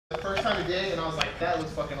other day and I was like, that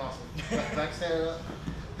was fucking awesome. Back standing up.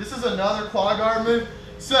 This is another koala guard move.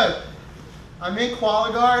 So, I'm in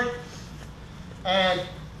koala guard and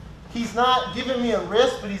he's not giving me a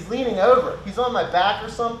wrist, but he's leaning over. He's on my back or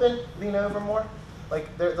something. Lean over more.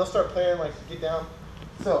 Like they'll start playing like get down.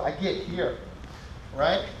 So I get here,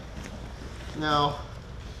 right? Now,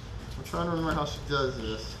 I'm trying to remember how she does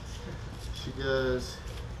this. She goes.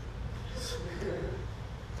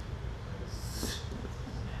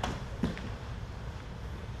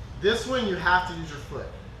 This one you have to use your foot.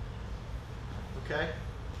 Okay?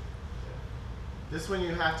 This one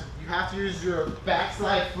you have to use your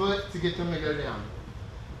backside foot to get them to go down.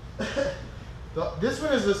 This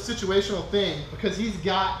one is a situational thing because he's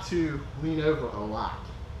got to lean over a lot.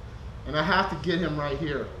 And I have to get him right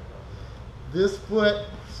here. This foot,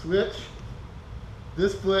 switch.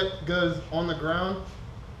 This foot goes on the ground.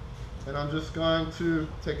 And I'm just going to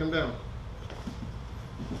take him down.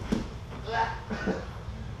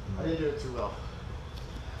 I didn't do it too well.